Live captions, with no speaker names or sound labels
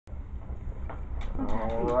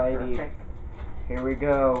Alrighty, here we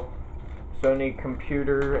go. Sony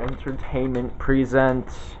Computer Entertainment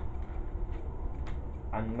presents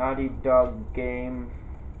a Naughty Dog game.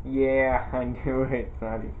 Yeah, I knew it.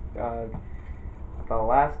 Naughty Dog. The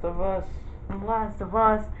Last of Us? The Last of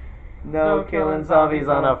Us. No killing zombies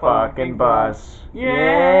on a fucking bus.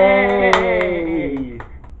 Yay!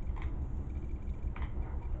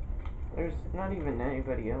 There's not even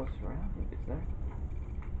anybody else around, is there?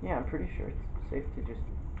 Yeah, I'm pretty sure it's safe to just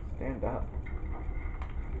stand up.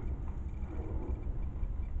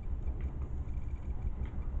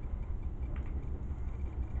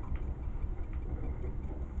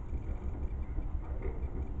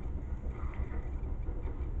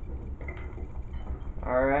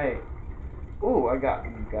 Alright. Ooh, I got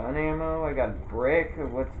gun ammo, I got brick.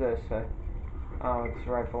 What's this? Oh, it's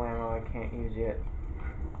rifle ammo I can't use yet.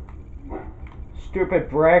 Stupid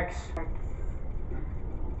bricks!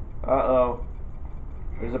 Uh-oh.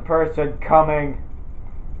 There's a person coming.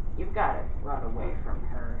 You've got to run away from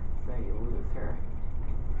her so you lose her.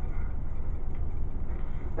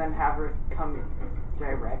 Then have her come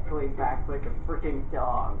directly back like a freaking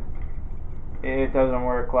dog. It doesn't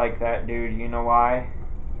work like that, dude. You know why?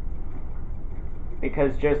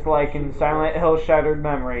 Because just like in Silent Hill Shattered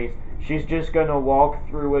Memories, she's just gonna walk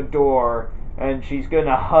through a door and she's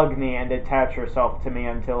gonna hug me and attach herself to me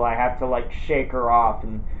until I have to like shake her off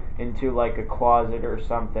and into like a closet or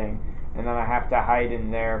something, and then I have to hide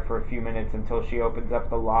in there for a few minutes until she opens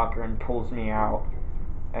up the locker and pulls me out,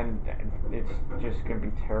 and it's just gonna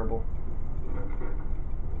be terrible.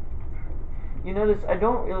 You notice I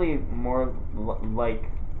don't really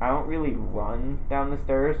I don't really run down the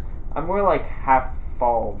stairs. I'm more like half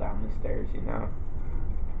fall down the stairs, you know?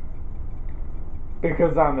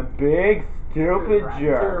 Because I'm a big stupid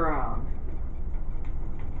jerk.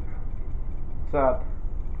 What's up?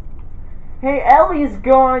 Hey, Ellie's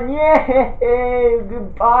gone! Yay!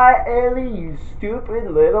 Goodbye, Ellie, you stupid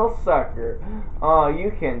little sucker. Oh,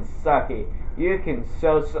 you can suck it. You can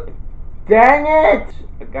Dang it!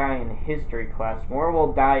 A guy in history class. More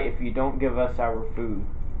will die if you don't give us our food.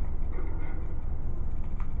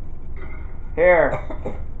 Here.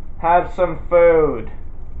 Have some food.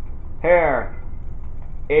 Here.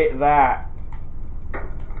 Eat that.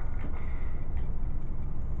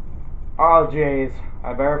 Oh, jeez.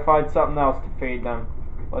 I better find something else to feed them.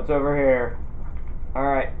 What's over here?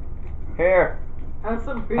 Alright. Here. Have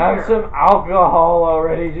some beer. Have some alcohol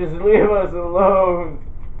already. Just leave us alone.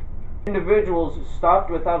 Individuals stopped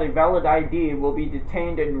without a valid ID will be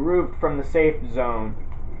detained and removed from the safe zone.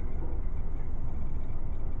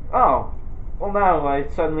 Oh. Well, now I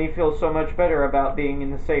suddenly feel so much better about being in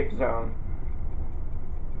the safe zone.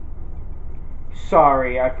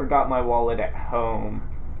 Sorry, I forgot my wallet at home.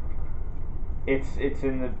 It's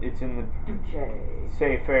in the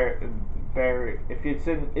safe if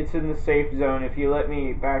it's in the safe zone. If you let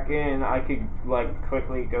me back in, I could like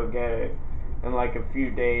quickly go get it in like a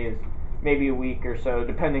few days, maybe a week or so,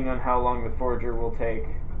 depending on how long the forger will take.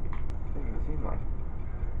 Doesn't seem like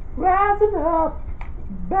rising up,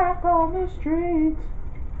 back on the streets,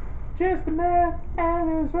 just a man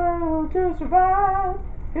and his world to survive.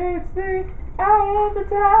 It's the eye of the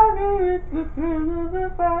tiger, it's the thrill of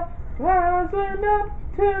the fight. Rising up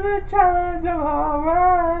to the challenge of our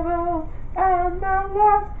rival, and now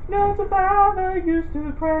lost, no survivor used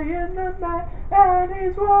to pray in the night, and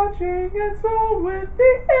he's watching and so with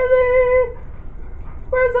the Ellie.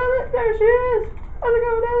 Where's Ellie? There she is. How's it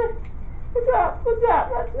going, Ellie? What's up? What's up?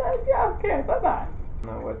 Yeah, okay, bye-bye. I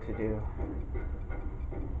don't know what to do.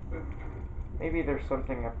 Maybe there's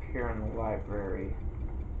something up here in the library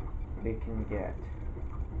we can get.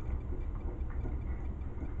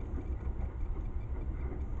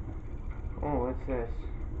 Oh, what's this?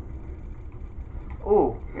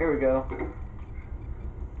 Oh, here we go.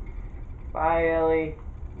 Bye, Ellie.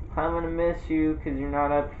 I'm gonna miss you because you're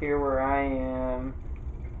not up here where I am.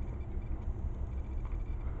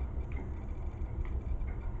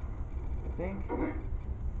 I think.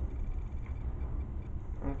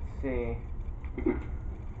 Let's see.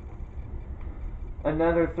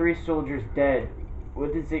 Another 3 soldiers dead.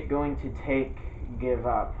 What is it going to take? Give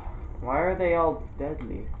up. Why are they all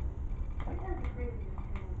deadly?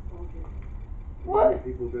 What?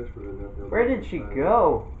 Where did she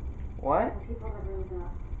go? What?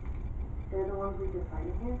 They're the ones we just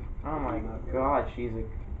find here. Oh my god, she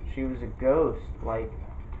was a ghost. Like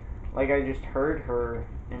I just heard her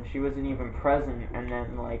and she wasn't even present, and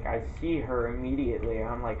then like I see her immediately.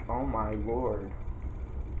 I'm like, oh my lord.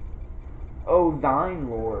 Oh, thine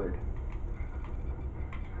lord.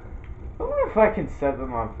 I wonder if I can set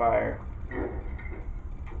them on fire.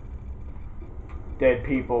 Dead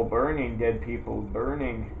people burning, dead people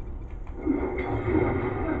burning.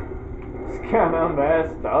 It's kind of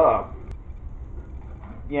messed up.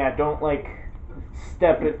 Yeah, don't like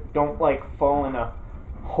step it, don't like fall in a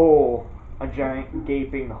hole, a giant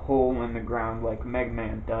gaping hole in the ground like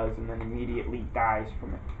Megman does and then immediately dies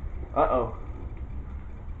from it. Uh-oh.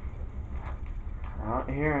 I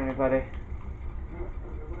don't hear anybody.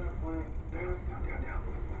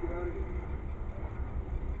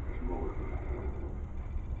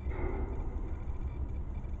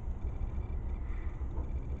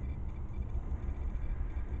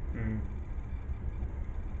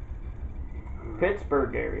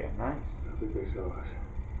 Pittsburgh area, nice. I think they saw us.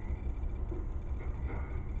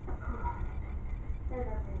 There's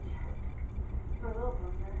our bridge. We're a little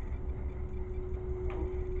closer.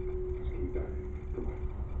 Just keep at it. Come on.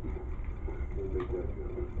 Can't make that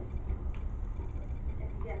go. If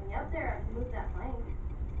you get me up there, I can move that plank.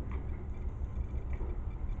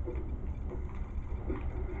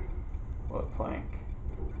 What plank?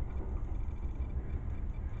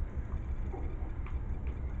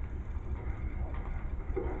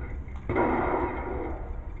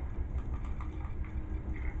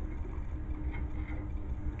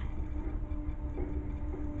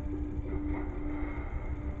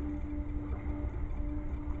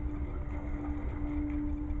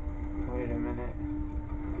 Wait a minute.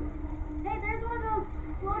 Hey, there's one of those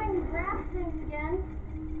floating raft things again.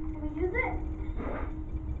 Can we use it?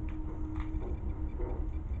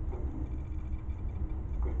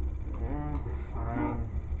 Fine.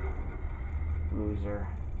 Loser.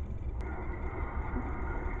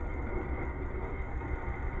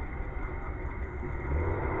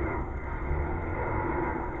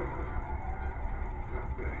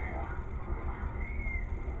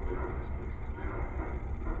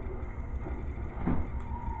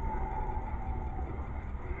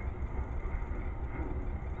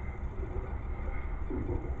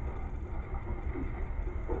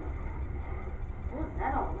 What's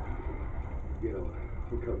that all about? Get on it.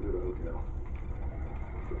 We'll come to the hotel.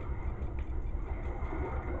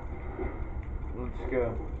 Let's go.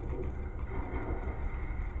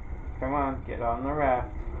 Come on, get on the raft.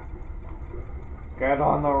 Get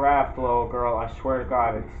on the raft, little girl. I swear to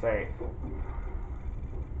God, it's safe.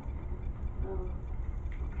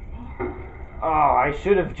 Okay. Oh, I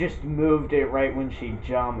should have just moved it right when she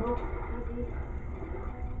jumped. Oh, easy.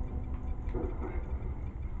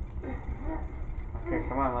 Okay,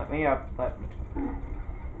 come on, let me up.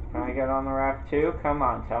 Can I get on the raft too? Come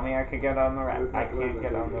on, tell me I could get on the raft. I can't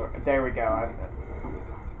get on the raft. There we go.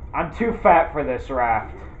 I'm too fat for this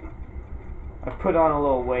raft. I've put on a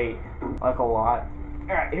little weight. Like a lot.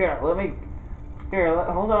 Alright, here, hold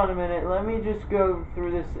on a minute. Let me just go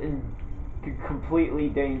through this completely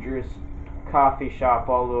dangerous coffee shop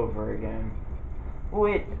all over again.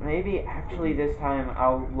 Wait, maybe actually this time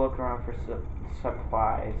I'll look around for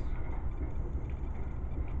supplies.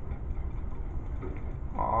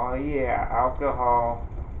 Oh yeah, alcohol,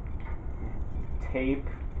 tape.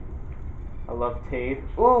 I love tape.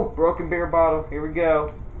 Ooh, broken beer bottle. Here we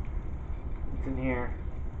go. What's in here?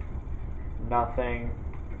 Nothing.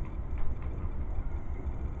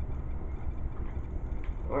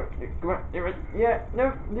 Come on, yeah,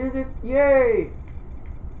 no, yay!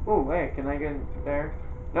 Oh, hey, can I get in there?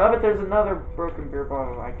 No, but there's another broken beer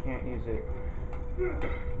bottle. I can't use it.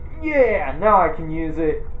 Yeah, now I can use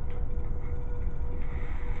it.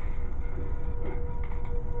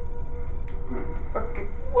 Okay,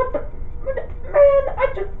 what the man?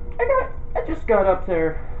 I just got up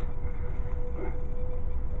there.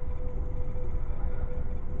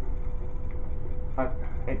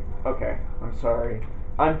 Okay, I'm sorry.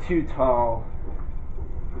 I'm too tall.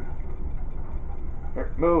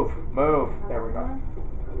 Here, move. There we go.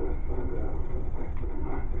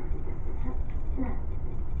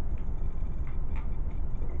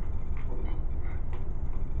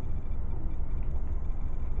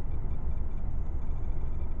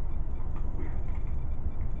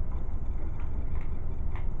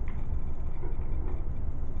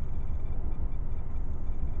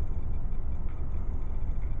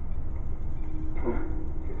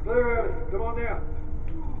 Clear of it. Come on down.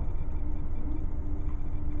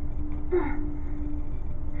 You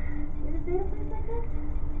ever stayed at a place like this?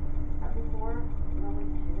 Not before? Not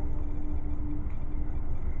like shit.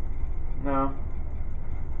 No.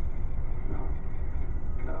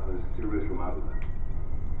 No, this is too rich for my blood.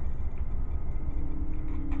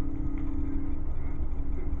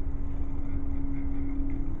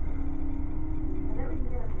 I bet we can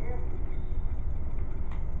get up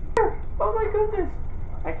there. Oh my goodness!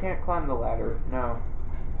 I can't climb the ladder. No.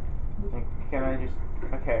 Like, can I just...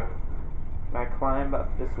 Okay. Can I climb up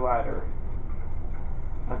this ladder?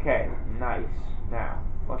 Okay, nice. Now,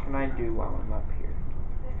 what can I do while I'm up here?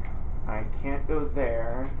 I can't go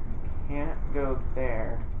there. Can't go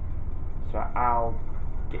there. So I'll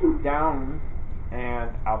get down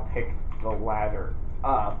and I'll pick the ladder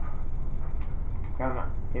up. Come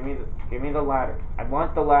on, give me the ladder. I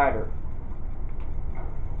want the ladder.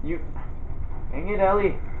 You, dang it,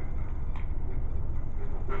 Ellie.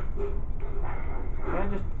 Can I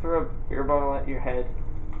just throw a beer bottle at your head?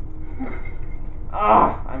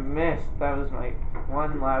 Ah, I missed. That was my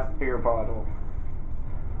one last beer bottle.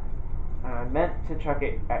 And I meant to chuck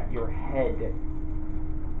it at your head.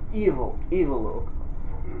 Evil, evil little.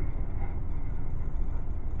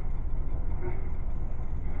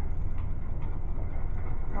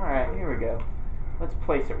 Alright, here we go. Let's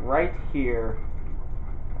place it right here.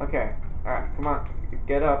 Okay, alright, come on.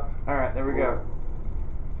 Get up. Alright, there we go.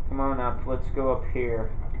 Come on up. Let's go up here.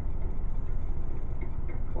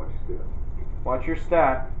 Watch your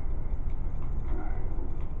step.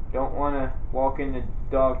 Don't want to walk into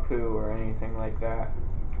dog poo or anything like that.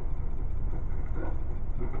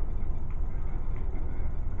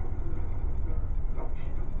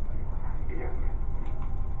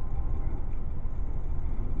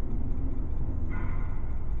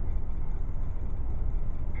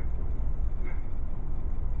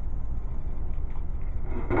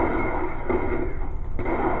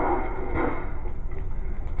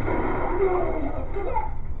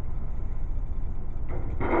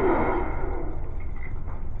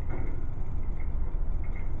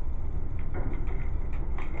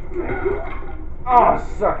 Oh,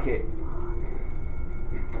 suck it.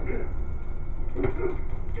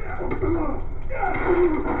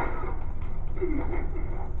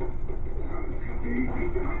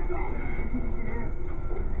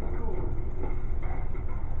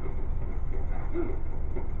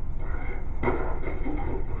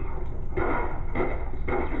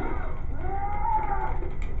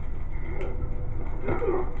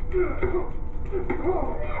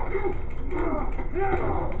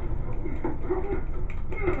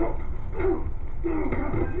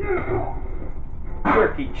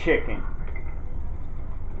 Jerky chicken.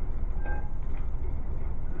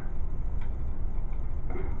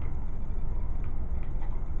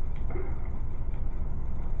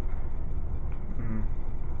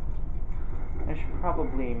 I should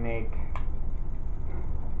probably make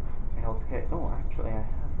a health kit. Oh, actually, I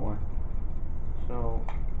have one. So.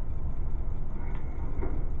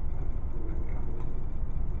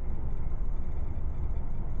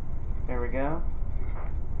 There we go.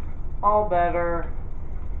 All better.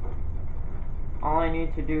 All I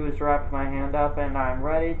need to do is wrap my hand up and I'm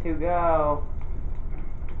ready to go.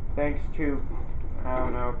 Thanks to, I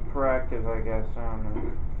don't know, corrective, I guess. I don't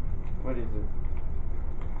know. What is it?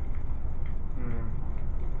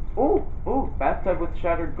 Ooh, bathtub with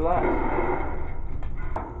shattered glass.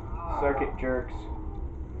 Circuit jerks.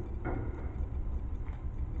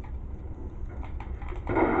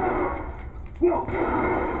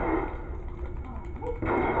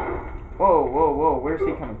 Whoa, where's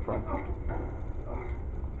he coming from?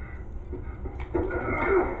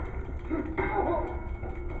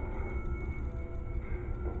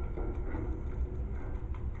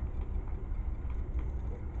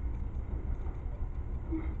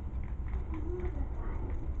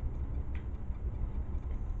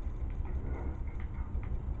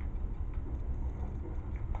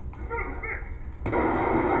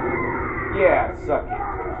 Yeah, suck it.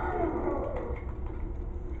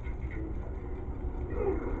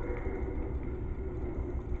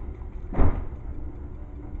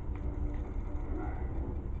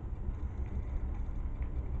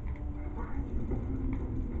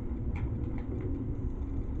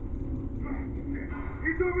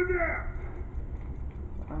 He's over there!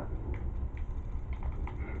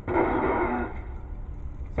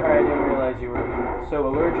 Sorry, I didn't realize you were so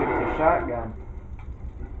allergic to shotgun.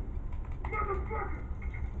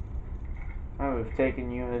 I would have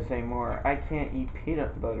taken you as a more I can't eat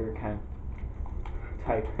peanut butter kind of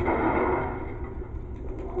type.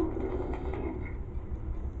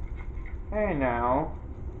 Hey now.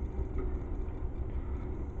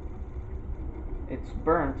 It's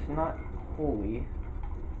burnt, not holy.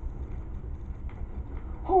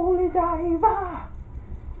 Holy diver!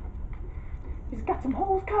 He's got some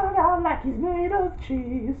holes cut out like he's made of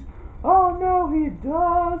cheese. Oh no, he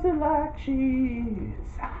doesn't like cheese.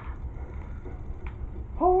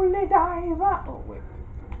 Holy diver! Oh wait.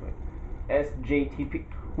 SJTP.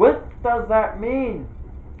 What does that mean?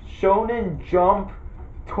 Shonen Jump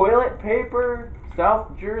toilet paper?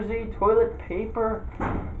 South Jersey toilet paper?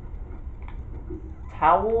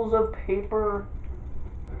 towels of paper?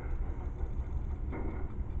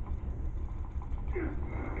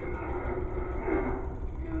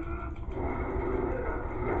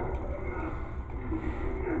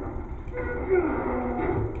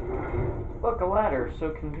 Look, a ladder, so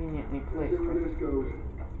conveniently placed. See where this goes.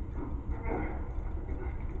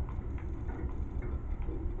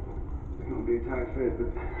 It's gonna be a tight fit, but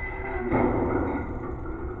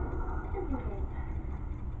Just in case.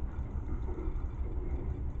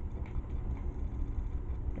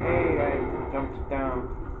 Hey, I jumped down.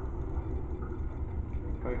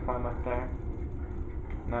 Can we climb up there?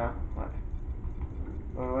 No? What?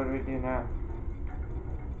 Well, what do we do now?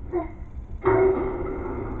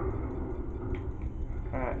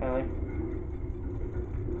 Alright, Ellie.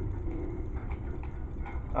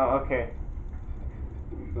 Oh, okay.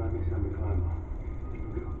 find me something to climb on.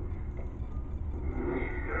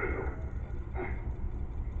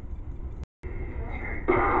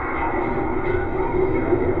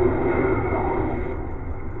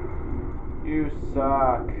 You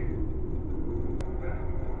suck.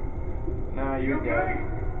 Nah, you're okay? dead.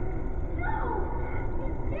 No! He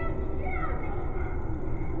scared the shit out of me!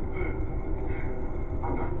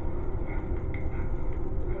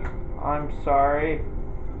 I'm sorry.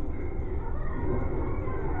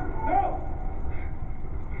 No!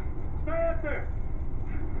 Stay up there!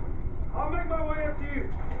 I'll make my way up to you.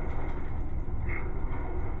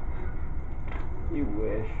 You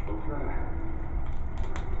wish. I'll try.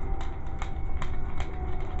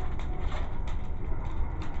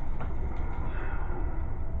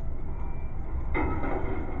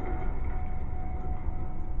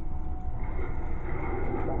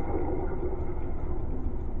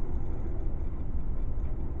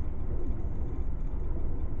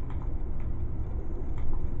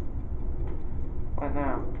 What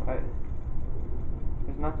now? What?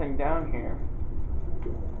 There's nothing down here.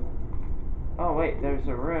 Oh wait, there's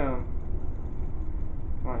a room.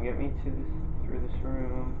 Come on, get me to this, through this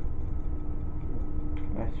room.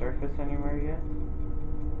 Can I surface anywhere yet?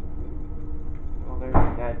 Oh, there's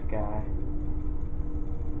a dead guy.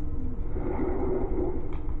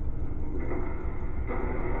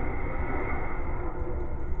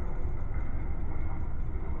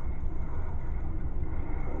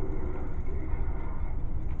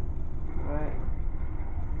 What?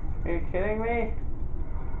 Are you kidding me?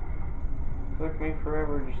 It took me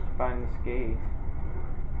forever just to find this gate.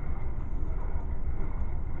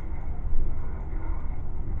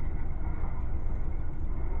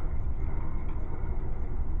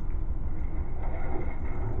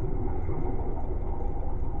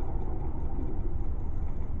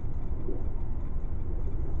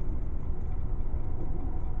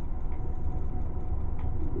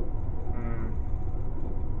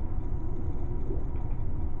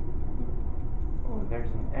 Oh, there's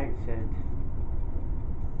an exit.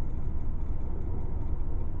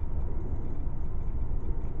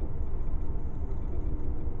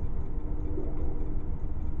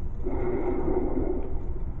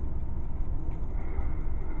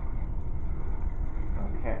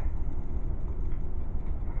 Okay.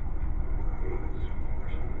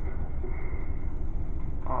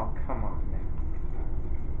 Oh, come on, man.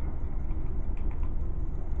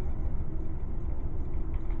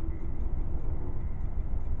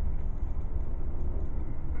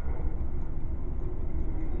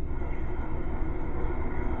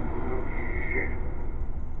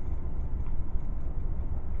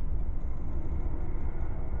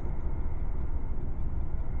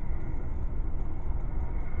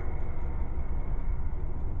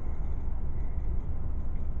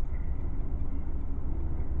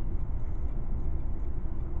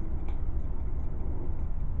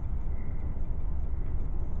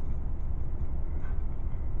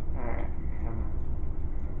 Alright, come on.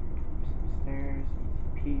 Some stairs,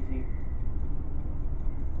 easy peasy.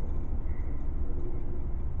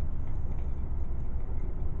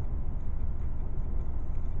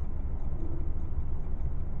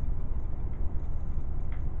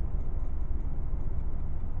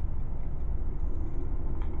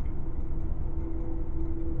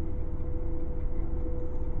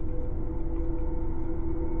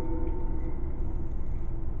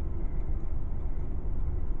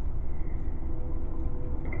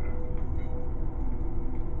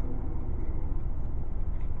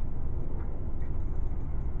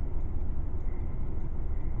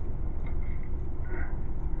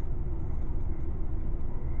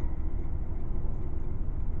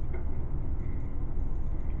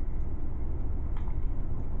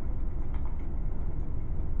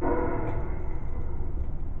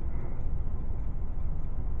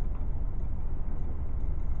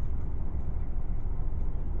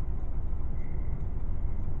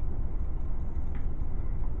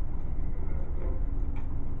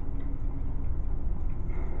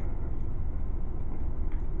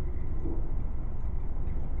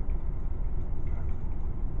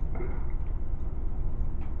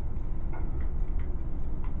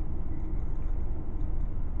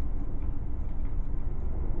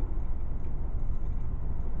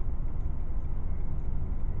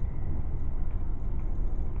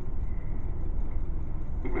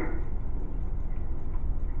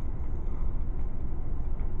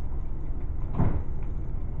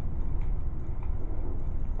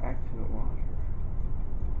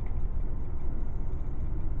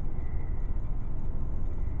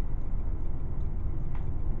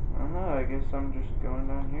 I guess I'm just going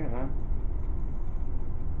down here then.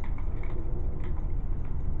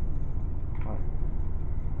 What?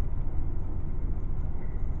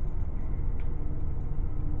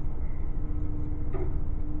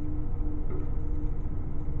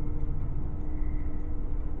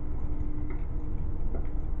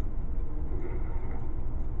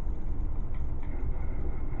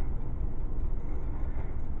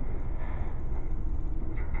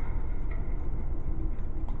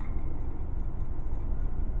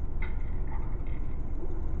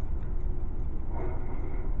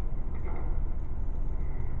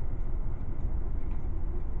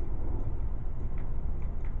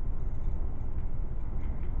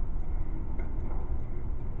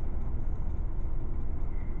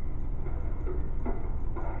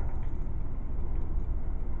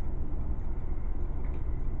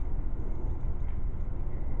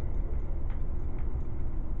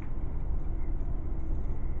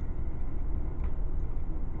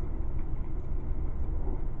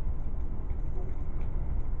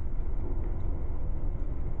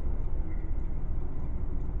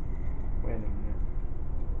 Wait a minute.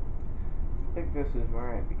 I think this is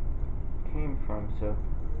where I came from, so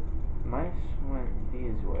mice went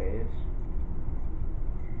these ways.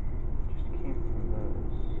 Just came from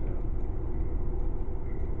those, so.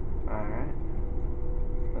 Alright.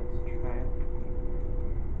 Let's try it.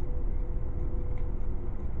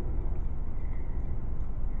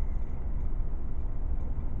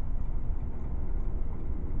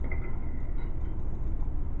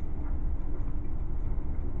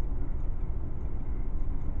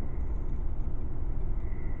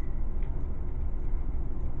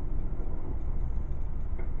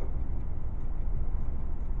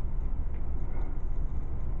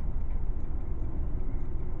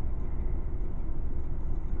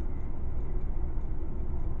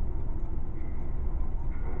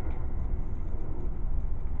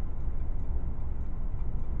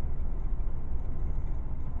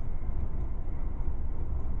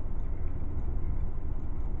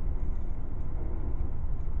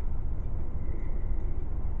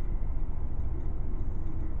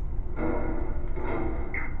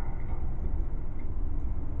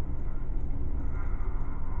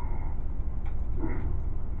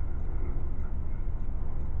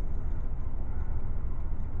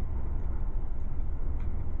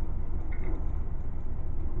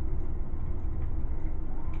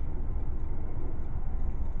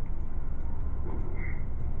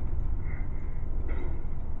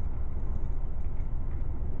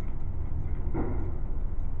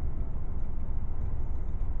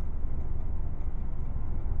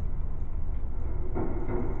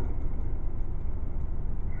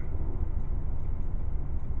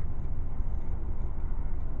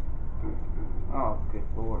 Oh, good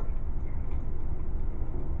lord.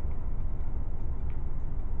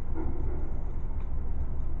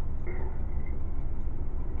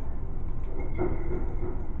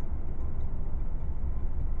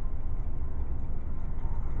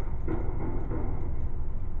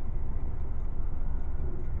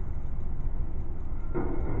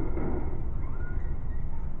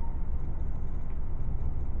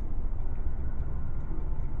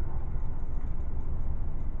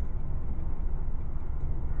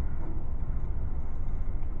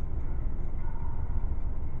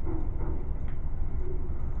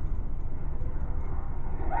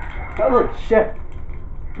 Holy shit!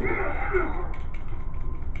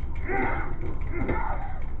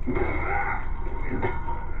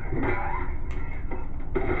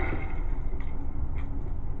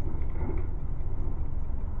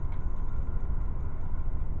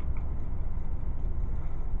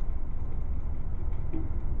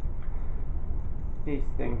 These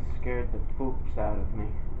things scared the poops out of me.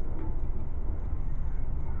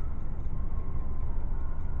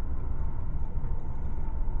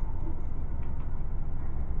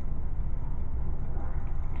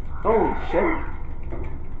 Holy shit!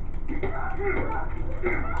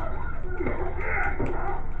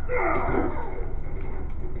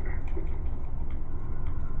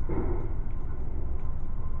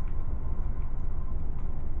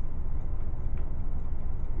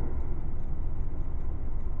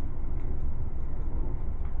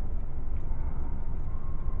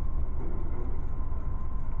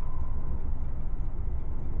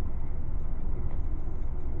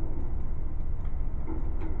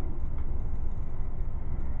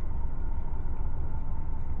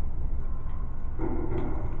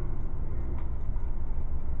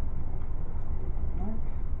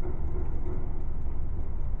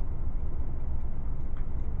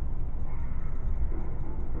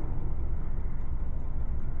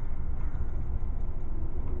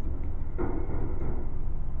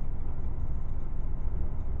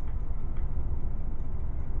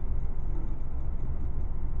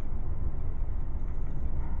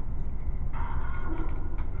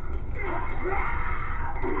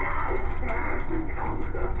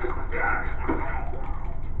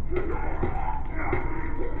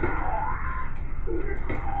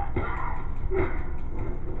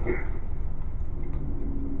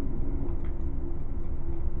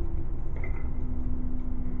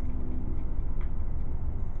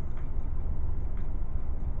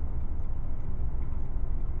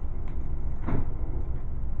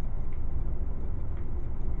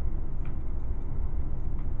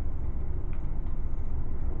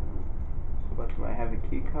 Do I have a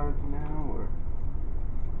key card now, or?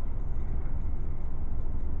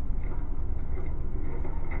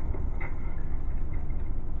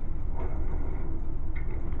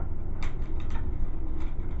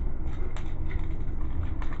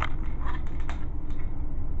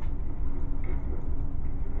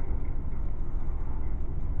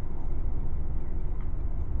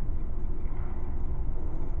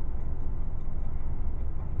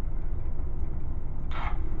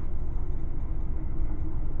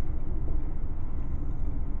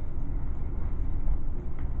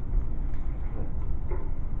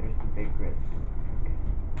 There's the big red door. Okay.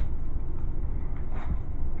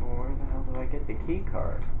 Well, where the hell do I get the key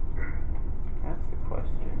card? That's the question.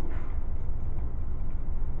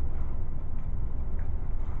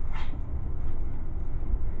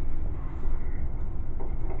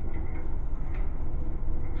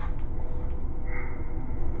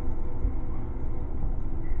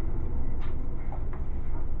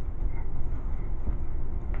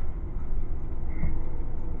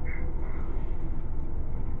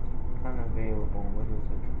 Unavailable. What is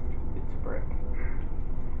it? It's brick.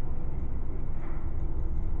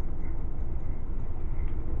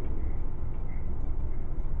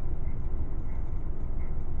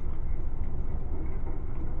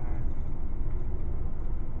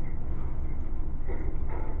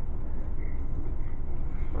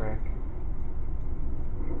 Brick.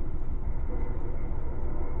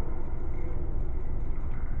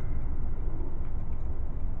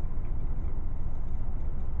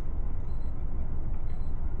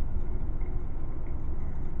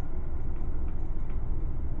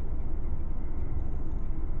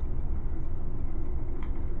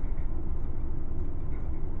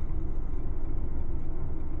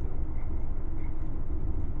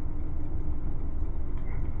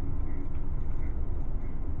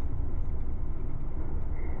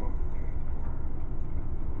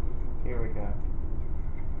 Here we go.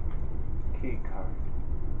 Key card.